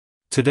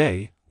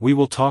Today, we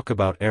will talk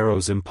about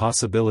Arrow's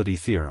Impossibility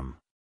Theorem.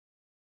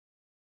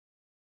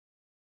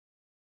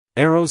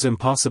 Arrow's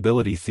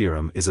Impossibility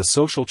Theorem is a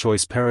social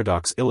choice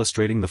paradox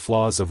illustrating the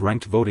flaws of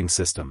ranked voting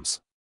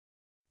systems.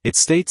 It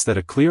states that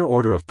a clear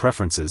order of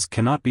preferences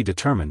cannot be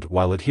determined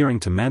while adhering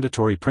to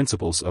mandatory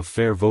principles of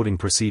fair voting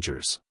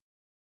procedures.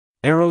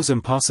 Arrow's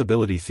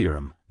Impossibility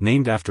Theorem,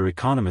 named after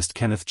economist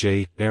Kenneth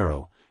J.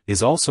 Arrow,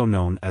 is also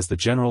known as the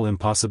General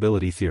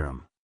Impossibility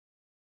Theorem.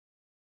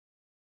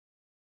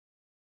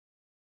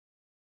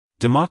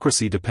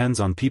 Democracy depends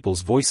on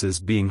people's voices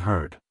being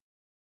heard.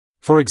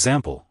 For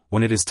example,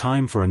 when it is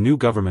time for a new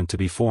government to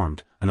be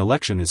formed, an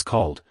election is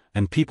called,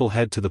 and people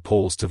head to the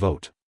polls to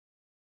vote.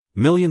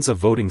 Millions of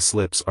voting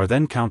slips are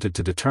then counted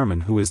to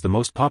determine who is the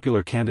most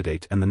popular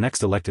candidate and the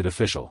next elected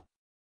official.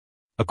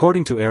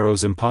 According to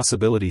Arrow's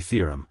Impossibility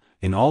Theorem,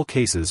 in all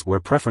cases where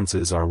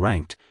preferences are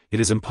ranked,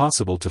 it is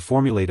impossible to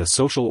formulate a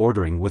social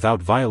ordering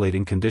without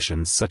violating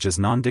conditions such as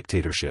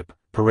non-dictatorship,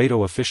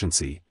 Pareto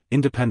efficiency,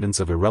 independence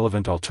of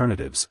irrelevant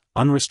alternatives,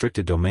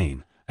 unrestricted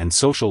domain, and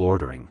social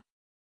ordering.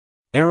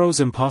 Arrow's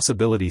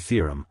Impossibility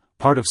Theorem,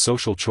 part of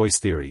social choice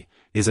theory,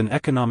 is an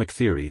economic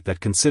theory that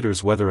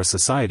considers whether a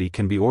society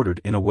can be ordered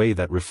in a way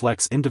that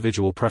reflects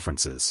individual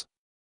preferences.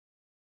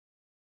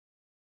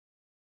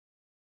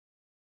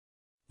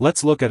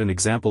 Let's look at an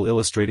example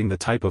illustrating the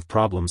type of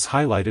problems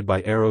highlighted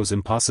by Arrow's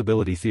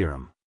Impossibility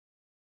Theorem.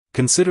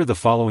 Consider the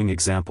following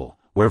example,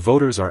 where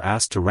voters are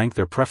asked to rank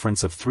their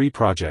preference of 3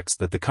 projects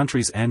that the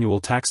country's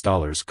annual tax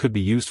dollars could be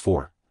used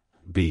for.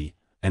 B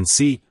and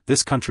C.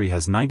 This country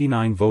has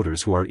 99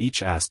 voters who are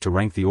each asked to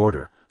rank the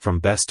order, from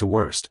best to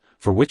worst,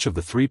 for which of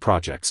the 3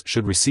 projects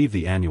should receive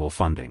the annual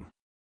funding.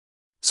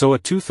 So a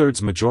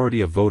 2/3 majority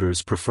of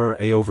voters prefer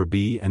A over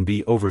B and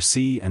B over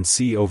C and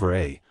C over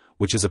A,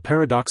 which is a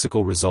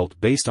paradoxical result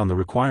based on the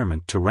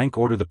requirement to rank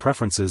order the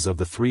preferences of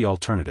the 3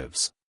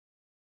 alternatives.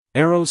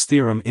 Arrow's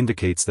theorem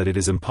indicates that it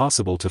is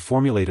impossible to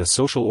formulate a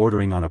social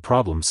ordering on a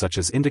problem such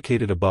as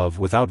indicated above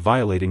without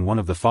violating one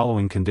of the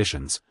following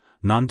conditions: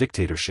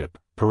 non-dictatorship,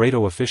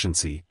 Pareto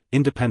efficiency,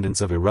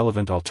 independence of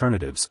irrelevant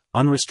alternatives,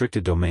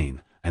 unrestricted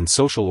domain, and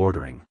social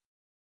ordering.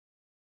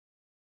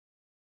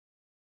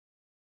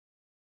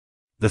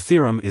 The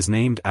theorem is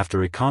named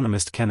after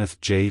economist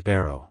Kenneth J.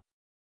 Arrow.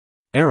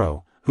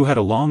 Arrow, who had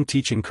a long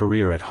teaching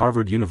career at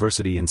Harvard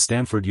University and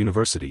Stanford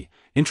University,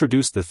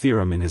 introduced the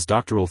theorem in his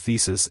doctoral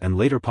thesis and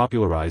later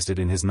popularized it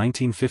in his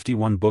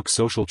 1951 book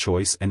Social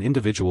Choice and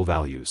Individual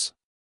Values.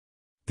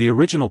 The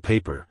original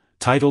paper,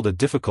 titled A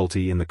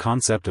Difficulty in the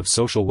Concept of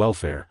Social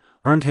Welfare,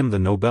 earned him the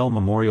Nobel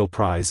Memorial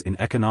Prize in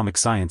Economic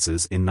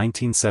Sciences in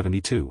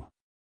 1972.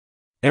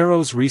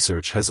 Arrow's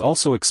research has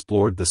also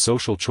explored the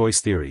social choice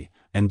theory,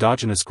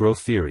 endogenous growth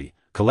theory,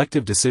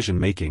 collective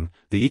decision-making,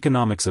 the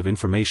economics of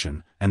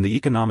information, and the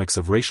economics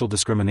of racial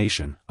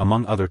discrimination,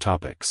 among other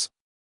topics.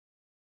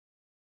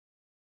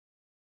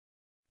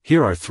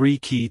 Here are 3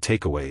 key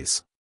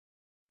takeaways.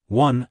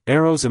 1.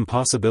 Arrow's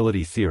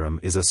Impossibility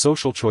Theorem is a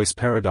social choice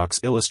paradox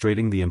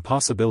illustrating the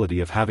impossibility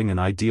of having an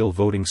ideal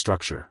voting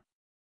structure.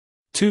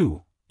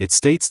 2. It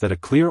states that a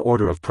clear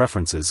order of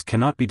preferences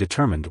cannot be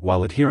determined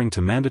while adhering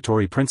to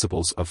mandatory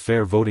principles of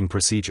fair voting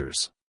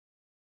procedures.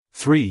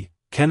 3.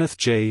 Kenneth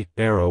J.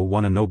 Arrow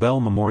won a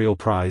Nobel Memorial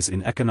Prize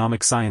in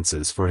Economic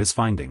Sciences for his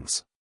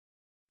findings.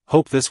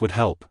 Hope this would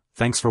help.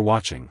 Thanks for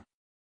watching.